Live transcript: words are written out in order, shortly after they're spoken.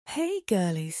Hey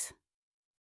girlies.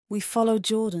 We follow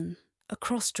Jordan, a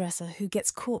crossdresser who gets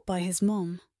caught by his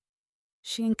mom.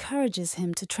 She encourages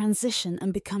him to transition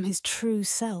and become his true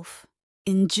self.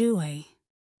 Enjoy.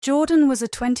 Jordan was a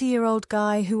 20-year-old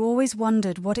guy who always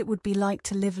wondered what it would be like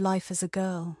to live life as a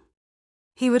girl.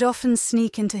 He would often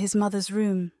sneak into his mother's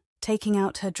room, taking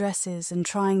out her dresses and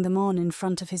trying them on in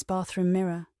front of his bathroom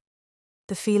mirror.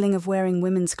 The feeling of wearing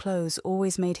women's clothes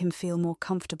always made him feel more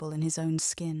comfortable in his own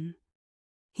skin.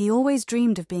 He always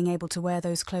dreamed of being able to wear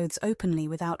those clothes openly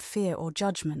without fear or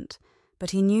judgment,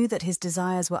 but he knew that his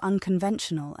desires were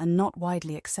unconventional and not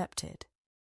widely accepted.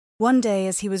 One day,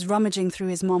 as he was rummaging through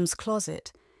his mom's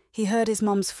closet, he heard his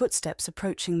mom's footsteps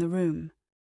approaching the room.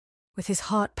 With his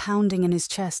heart pounding in his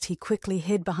chest, he quickly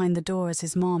hid behind the door as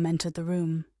his mom entered the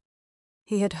room.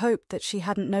 He had hoped that she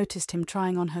hadn't noticed him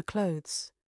trying on her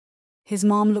clothes. His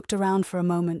mom looked around for a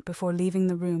moment before leaving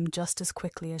the room just as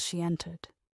quickly as she entered.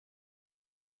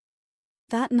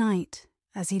 That night,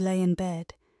 as he lay in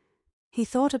bed, he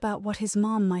thought about what his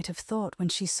mom might have thought when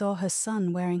she saw her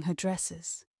son wearing her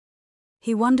dresses.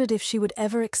 He wondered if she would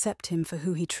ever accept him for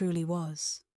who he truly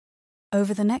was.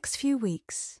 Over the next few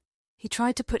weeks, he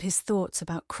tried to put his thoughts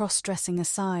about cross-dressing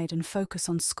aside and focus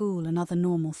on school and other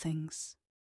normal things.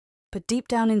 But deep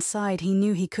down inside, he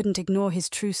knew he couldn't ignore his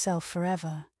true self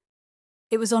forever.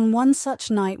 It was on one such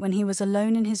night when he was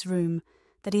alone in his room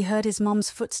that he heard his mom's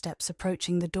footsteps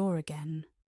approaching the door again.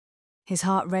 His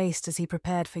heart raced as he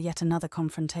prepared for yet another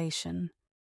confrontation.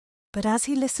 But as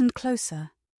he listened closer,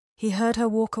 he heard her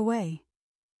walk away,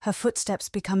 her footsteps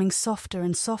becoming softer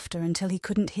and softer until he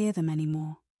couldn't hear them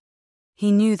anymore.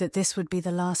 He knew that this would be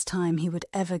the last time he would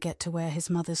ever get to wear his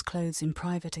mother's clothes in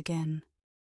private again.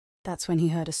 That's when he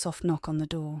heard a soft knock on the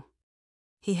door.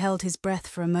 He held his breath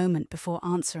for a moment before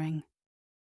answering.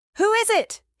 "Who is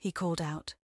it?" he called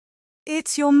out.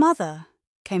 "It's your mother,"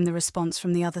 came the response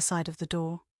from the other side of the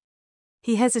door.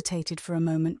 He hesitated for a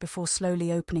moment before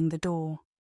slowly opening the door.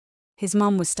 His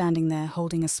mum was standing there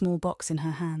holding a small box in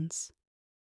her hands.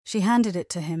 She handed it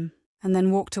to him and then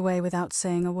walked away without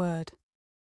saying a word.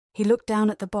 He looked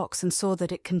down at the box and saw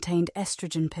that it contained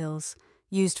estrogen pills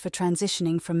used for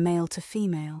transitioning from male to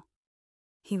female.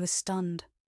 He was stunned.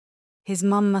 His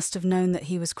mum must have known that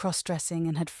he was cross-dressing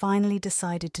and had finally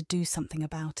decided to do something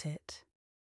about it.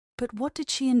 But what did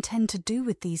she intend to do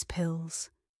with these pills?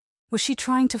 Was she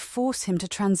trying to force him to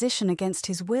transition against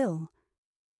his will?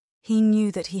 He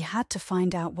knew that he had to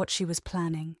find out what she was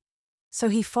planning, so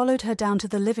he followed her down to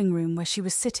the living room where she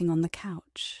was sitting on the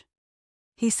couch.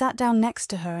 He sat down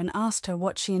next to her and asked her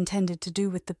what she intended to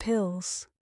do with the pills.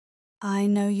 "I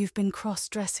know you've been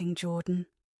cross-dressing, Jordan,"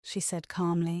 she said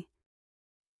calmly.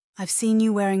 "I've seen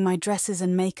you wearing my dresses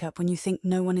and makeup when you think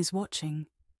no one is watching.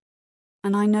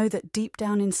 And I know that deep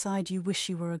down inside you wish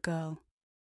you were a girl."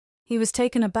 He was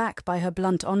taken aback by her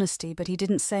blunt honesty, but he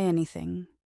didn't say anything.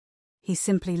 He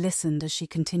simply listened as she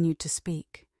continued to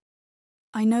speak.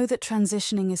 "I know that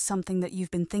transitioning is something that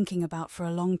you've been thinking about for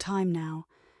a long time now,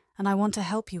 and I want to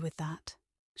help you with that,"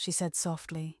 she said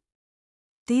softly.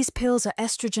 "These pills are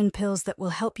estrogen pills that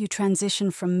will help you transition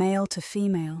from male to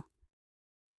female."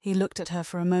 He looked at her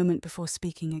for a moment before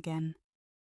speaking again.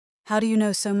 "How do you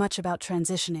know so much about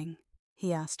transitioning?"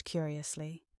 he asked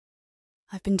curiously.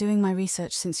 "I've been doing my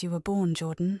research since you were born,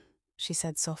 Jordan," she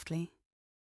said softly.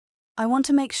 "I want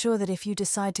to make sure that if you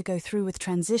decide to go through with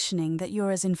transitioning, that you're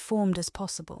as informed as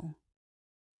possible."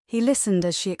 He listened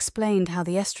as she explained how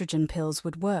the estrogen pills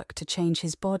would work to change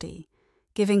his body,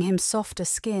 giving him softer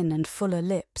skin and fuller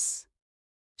lips.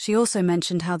 She also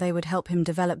mentioned how they would help him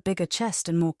develop bigger chest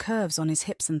and more curves on his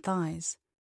hips and thighs.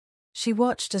 She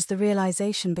watched as the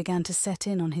realization began to set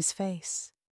in on his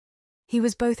face. He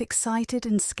was both excited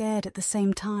and scared at the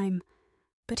same time,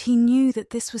 but he knew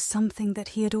that this was something that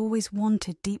he had always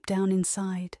wanted deep down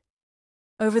inside.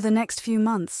 Over the next few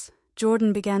months,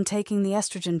 Jordan began taking the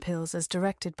estrogen pills as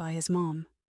directed by his mom.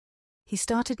 He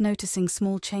started noticing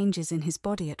small changes in his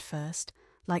body at first,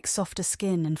 like softer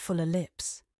skin and fuller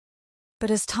lips. But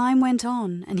as time went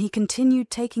on and he continued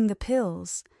taking the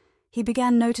pills, he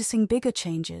began noticing bigger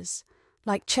changes,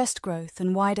 like chest growth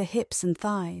and wider hips and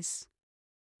thighs.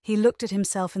 He looked at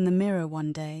himself in the mirror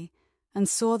one day and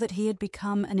saw that he had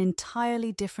become an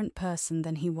entirely different person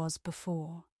than he was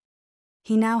before.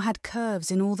 He now had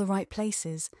curves in all the right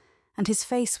places, and his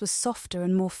face was softer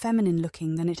and more feminine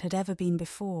looking than it had ever been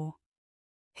before.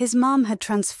 His mum had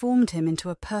transformed him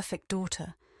into a perfect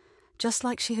daughter, just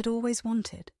like she had always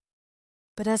wanted.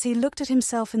 But as he looked at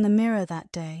himself in the mirror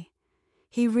that day,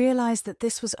 he realized that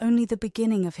this was only the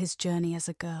beginning of his journey as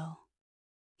a girl.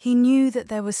 He knew that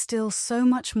there was still so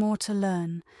much more to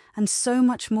learn and so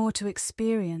much more to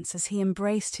experience as he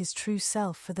embraced his true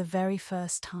self for the very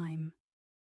first time.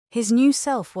 His new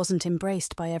self wasn't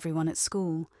embraced by everyone at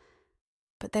school,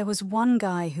 but there was one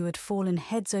guy who had fallen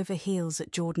heads over heels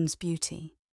at Jordan's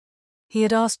beauty. He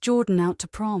had asked Jordan out to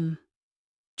prom.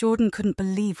 Jordan couldn't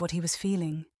believe what he was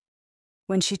feeling.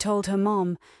 When she told her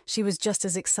mom, she was just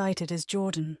as excited as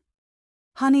Jordan.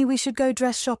 "Honey, we should go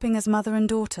dress shopping as mother and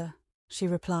daughter," she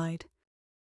replied.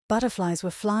 Butterflies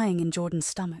were flying in Jordan's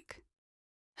stomach.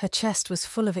 Her chest was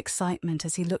full of excitement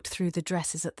as he looked through the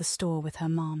dresses at the store with her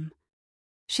mom.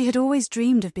 She had always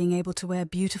dreamed of being able to wear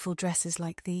beautiful dresses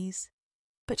like these,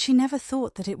 but she never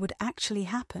thought that it would actually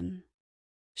happen.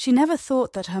 She never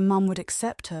thought that her mum would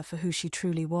accept her for who she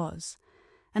truly was,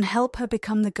 and help her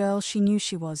become the girl she knew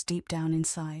she was deep down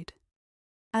inside.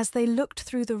 As they looked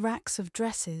through the racks of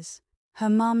dresses, her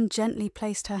mum gently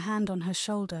placed her hand on her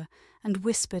shoulder and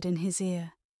whispered in his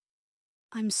ear,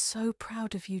 "I'm so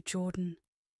proud of you, Jordan.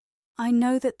 I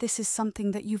know that this is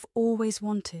something that you've always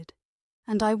wanted,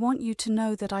 and I want you to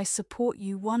know that I support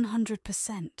you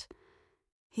 100%.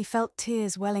 He felt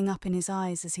tears welling up in his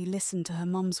eyes as he listened to her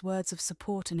mum's words of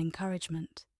support and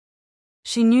encouragement.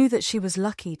 She knew that she was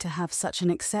lucky to have such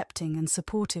an accepting and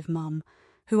supportive mum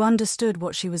who understood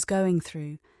what she was going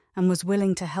through and was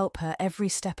willing to help her every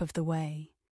step of the way.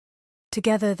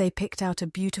 Together they picked out a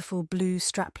beautiful blue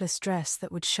strapless dress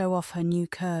that would show off her new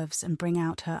curves and bring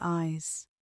out her eyes.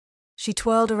 She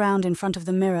twirled around in front of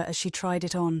the mirror as she tried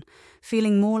it on,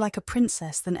 feeling more like a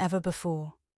princess than ever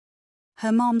before.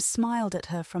 Her mom smiled at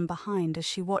her from behind as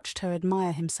she watched her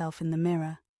admire himself in the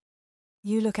mirror.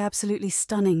 "You look absolutely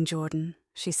stunning, Jordan,"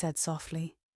 she said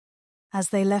softly. As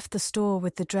they left the store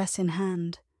with the dress in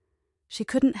hand, she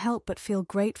couldn't help but feel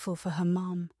grateful for her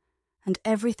mom and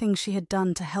everything she had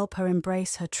done to help her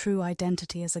embrace her true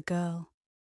identity as a girl.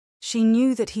 She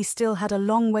knew that he still had a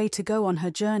long way to go on her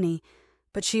journey,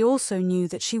 but she also knew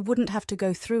that she wouldn't have to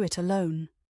go through it alone.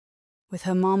 With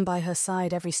her mom by her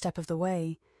side every step of the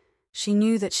way, she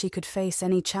knew that she could face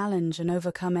any challenge and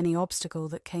overcome any obstacle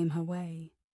that came her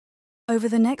way. Over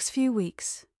the next few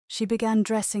weeks, she began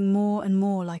dressing more and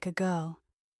more like a girl,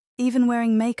 even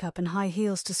wearing makeup and high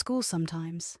heels to school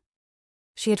sometimes.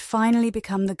 She had finally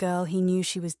become the girl he knew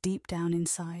she was deep down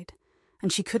inside,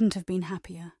 and she couldn't have been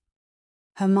happier.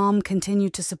 Her mom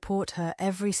continued to support her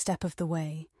every step of the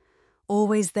way,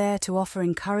 always there to offer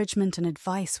encouragement and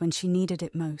advice when she needed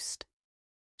it most.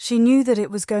 She knew that it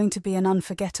was going to be an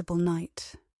unforgettable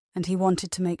night, and he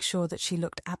wanted to make sure that she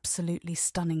looked absolutely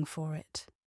stunning for it.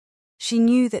 She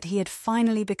knew that he had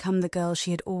finally become the girl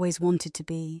she had always wanted to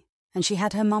be, and she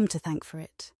had her mum to thank for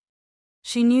it.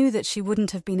 She knew that she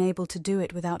wouldn't have been able to do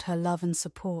it without her love and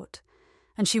support,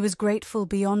 and she was grateful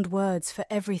beyond words for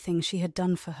everything she had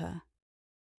done for her.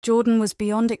 Jordan was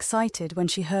beyond excited when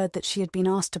she heard that she had been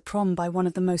asked to prom by one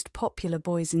of the most popular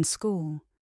boys in school.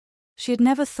 She had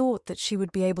never thought that she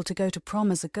would be able to go to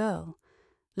prom as a girl,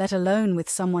 let alone with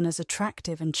someone as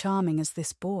attractive and charming as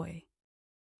this boy.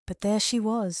 But there she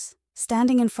was,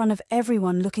 standing in front of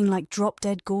everyone looking like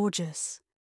drop-dead gorgeous.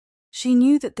 She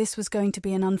knew that this was going to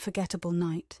be an unforgettable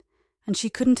night, and she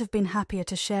couldn't have been happier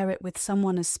to share it with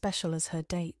someone as special as her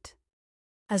date.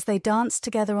 As they danced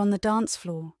together on the dance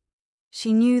floor,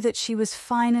 she knew that she was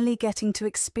finally getting to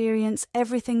experience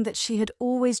everything that she had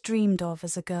always dreamed of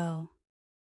as a girl.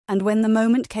 And when the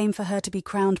moment came for her to be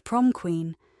crowned prom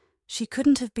queen, she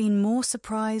couldn't have been more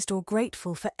surprised or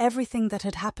grateful for everything that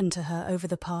had happened to her over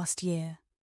the past year.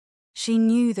 She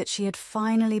knew that she had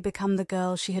finally become the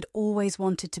girl she had always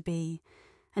wanted to be,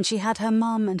 and she had her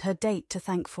mum and her date to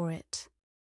thank for it.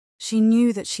 She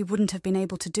knew that she wouldn't have been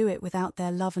able to do it without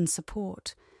their love and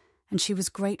support, and she was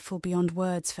grateful beyond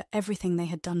words for everything they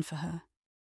had done for her.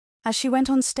 As she went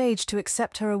on stage to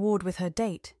accept her award with her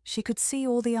date, she could see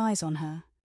all the eyes on her.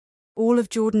 All of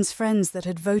Jordan's friends that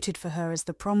had voted for her as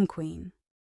the prom queen.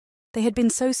 They had been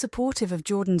so supportive of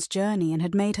Jordan's journey and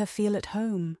had made her feel at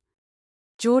home.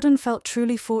 Jordan felt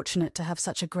truly fortunate to have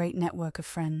such a great network of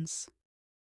friends.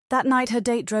 That night her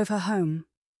date drove her home.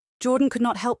 Jordan could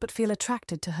not help but feel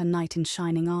attracted to her knight in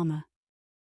shining armor.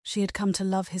 She had come to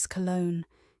love his cologne,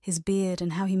 his beard,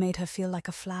 and how he made her feel like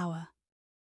a flower.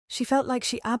 She felt like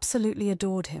she absolutely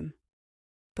adored him.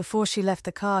 Before she left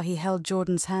the car, he held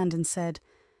Jordan's hand and said,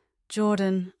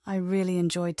 "Jordan, I really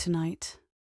enjoyed tonight.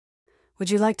 Would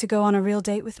you like to go on a real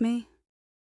date with me?"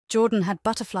 Jordan had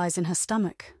butterflies in her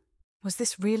stomach. Was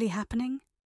this really happening?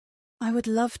 "I would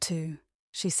love to,"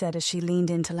 she said as she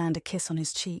leaned in to land a kiss on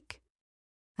his cheek.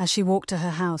 As she walked to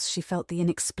her house, she felt the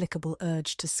inexplicable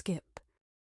urge to skip.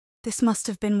 This must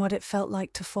have been what it felt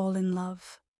like to fall in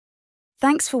love.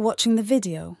 Thanks for watching the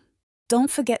video. Don't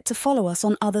forget to follow us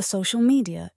on other social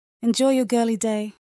media. Enjoy your girly day.